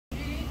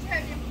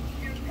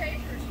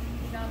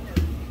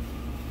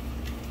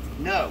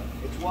No,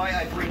 it's why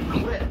I bring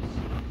clips.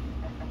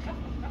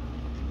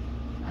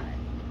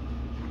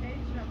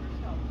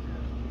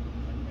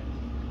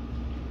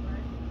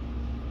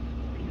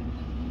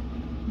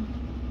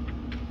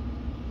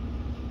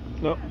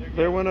 No,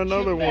 there went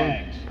another one.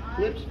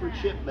 Clips for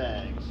chip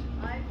bags.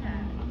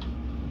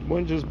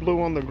 One just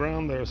blew on the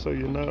ground there, so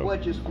you know.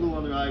 What just flew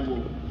on there? I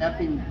will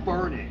effing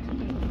burn it.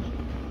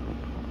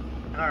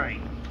 All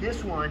right,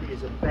 this one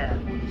is a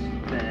bad one. This is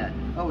bad.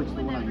 Oh, it's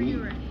the one I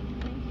need.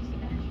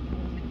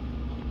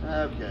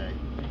 Okay.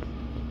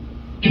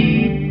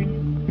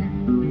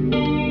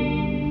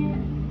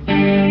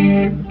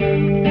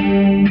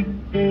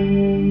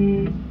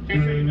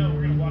 Just so you know,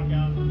 we're gonna walk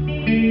out.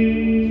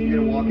 You're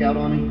gonna walk out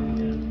on me?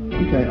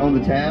 Okay, on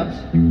the tabs?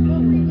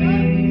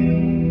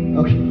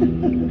 Okay.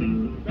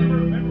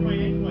 Remember my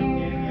ankle like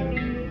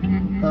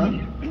Daddy-O's? Huh?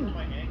 Remember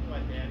my ankle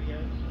like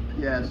Daddy-O's?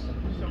 Yes.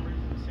 For some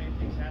reason, the same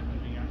thing's happening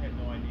to me. I had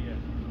no idea.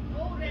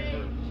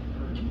 It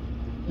hurts.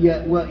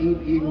 Yeah, well,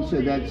 even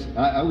so, that's,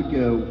 I would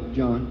go,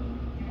 John,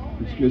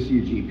 let's go see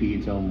a GP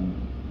and tell him,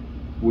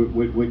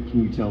 what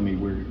can you tell me,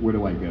 where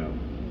do I go?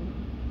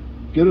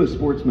 Go to a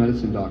sports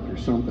medicine doctor,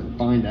 something,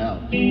 find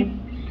out.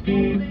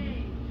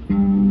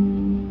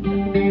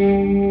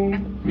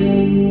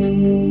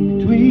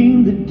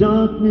 Between the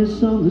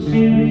darkness of the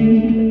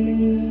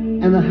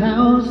street and the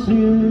houses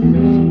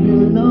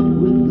filling up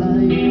with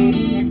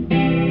light,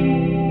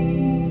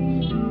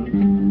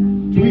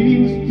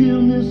 between the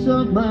stillness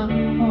of my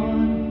heart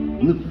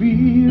and the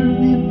fear of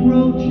the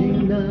approaching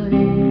night,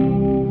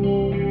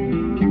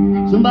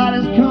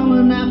 somebody's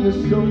coming after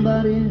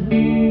somebody,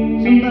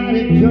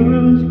 somebody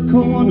turns a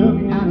corner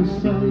out of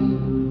sight,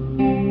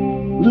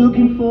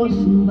 looking for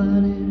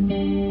somebody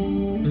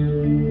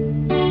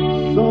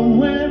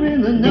somewhere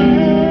in the night.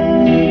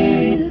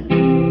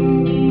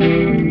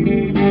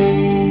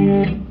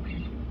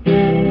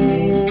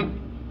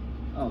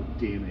 Oh,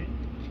 damn it.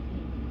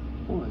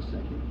 Hold on a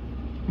second.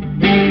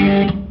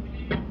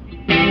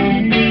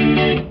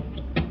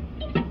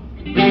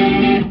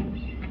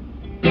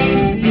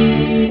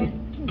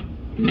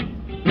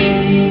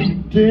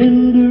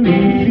 Tender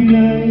is the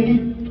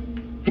night.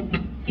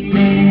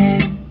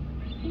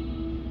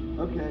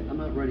 Okay, I'm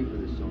not ready for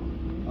this song,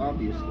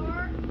 obviously.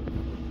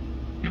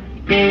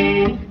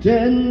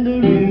 Tender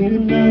is the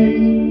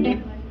night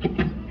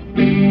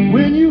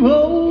when you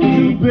hold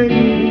your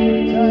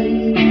baby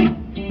tight.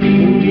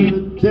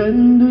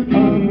 Tender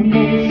are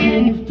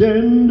emotions,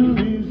 tender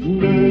is the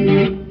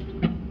night.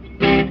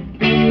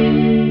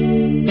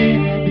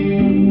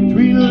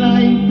 Between the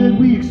life that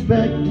we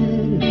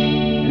expected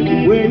and the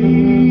way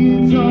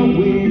it's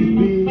always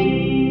been,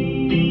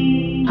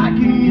 I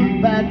can look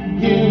back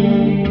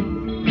again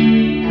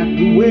at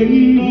the way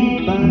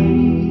we find.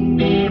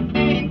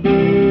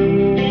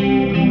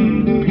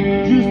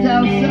 Just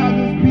outside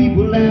there's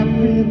people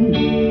laughing,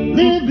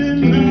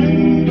 living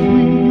lives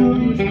we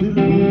used to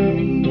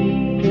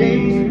lead,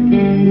 chasing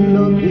the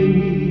love they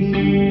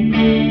need,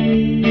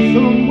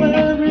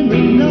 somewhere in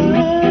the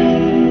night.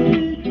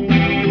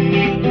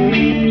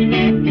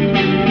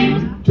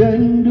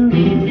 Tender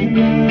is the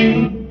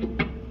night,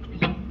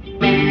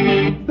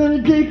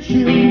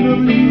 benediction of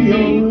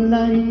neon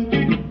light.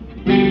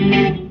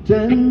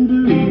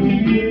 Tender is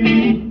the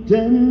night,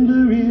 tender.